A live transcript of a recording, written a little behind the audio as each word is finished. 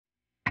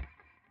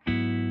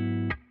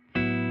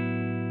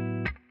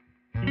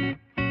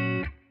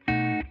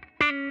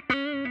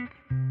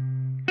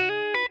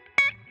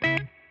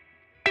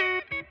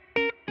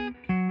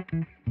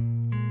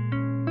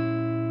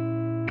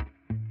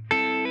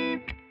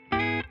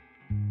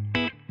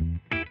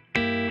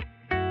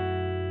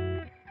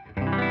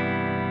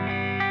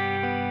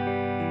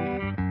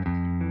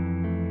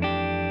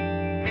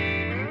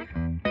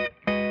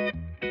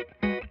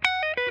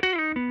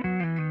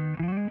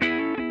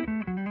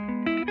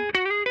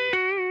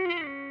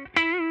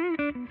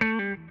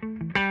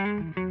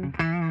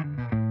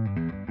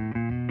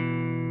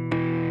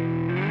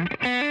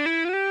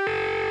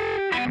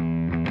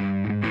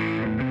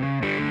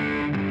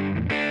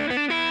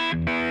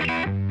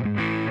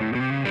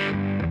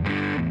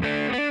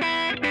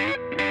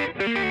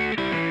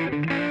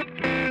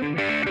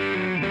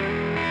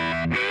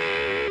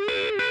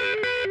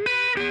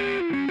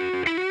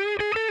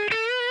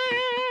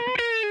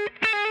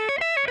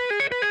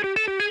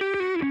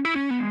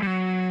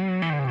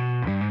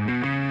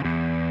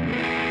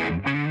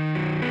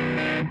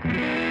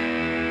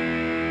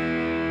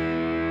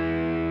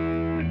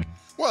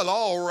Well,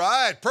 all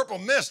right, Purple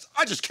Mist,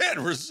 I just can't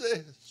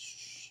resist.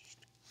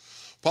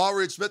 Paul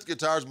Reed Smith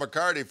Guitars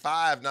McCarty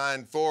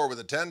 594 with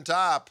a 10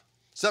 top,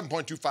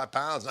 7.25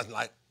 pounds, nothing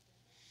light.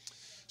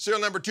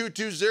 Serial number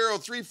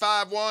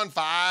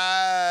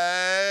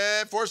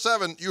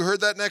 220-351-547. You heard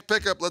that neck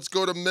pickup. Let's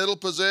go to middle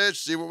position,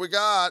 see what we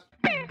got.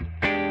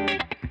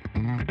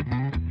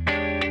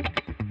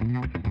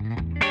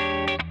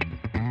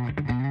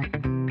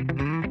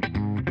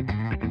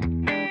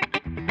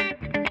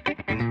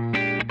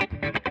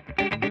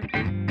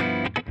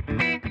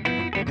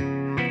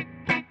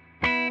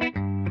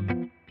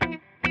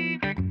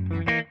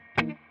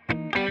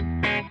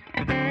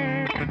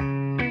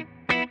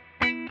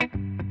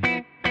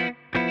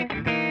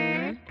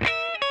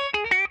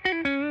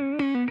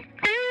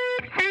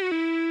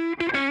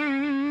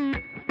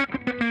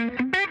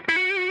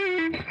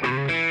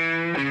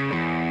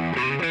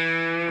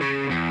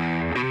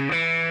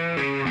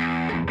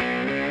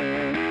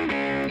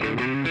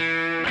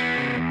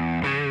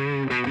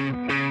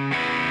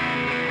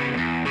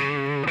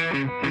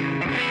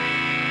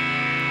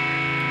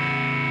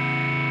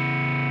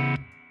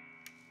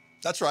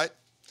 That's right.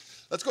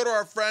 Let's go to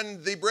our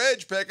friend, the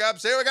bridge pickup,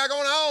 see what we got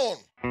going on.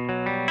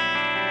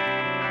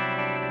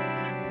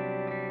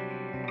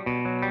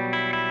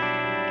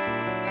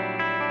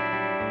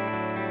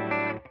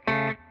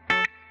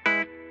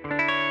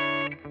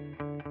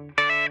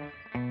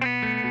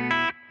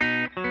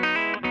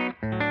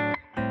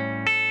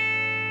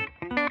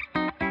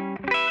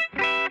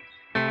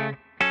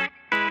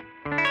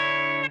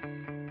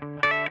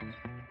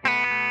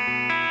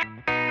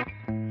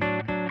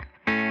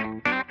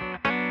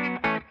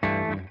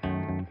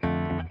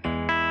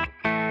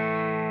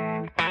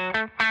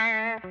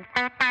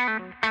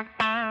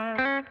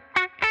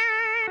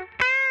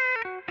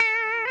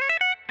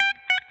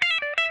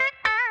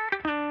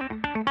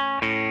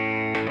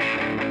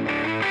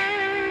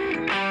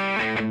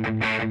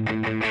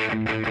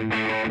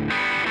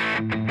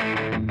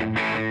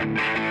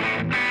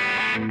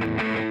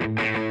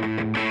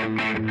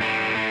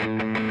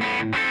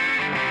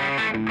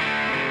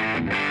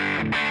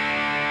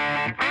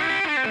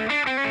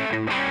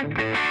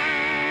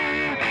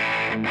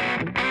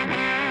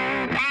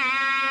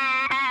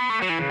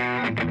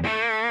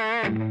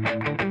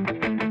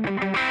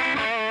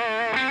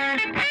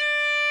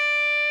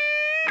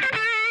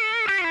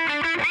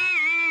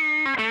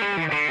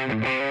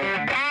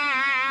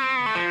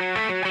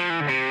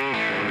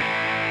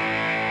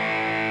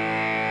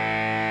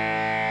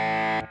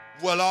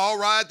 Well, all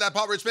right, that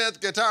Paul Reed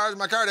Smith Guitars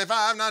McCarty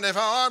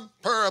 594.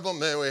 Purple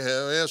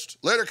Mist.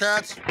 Later,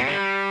 cats.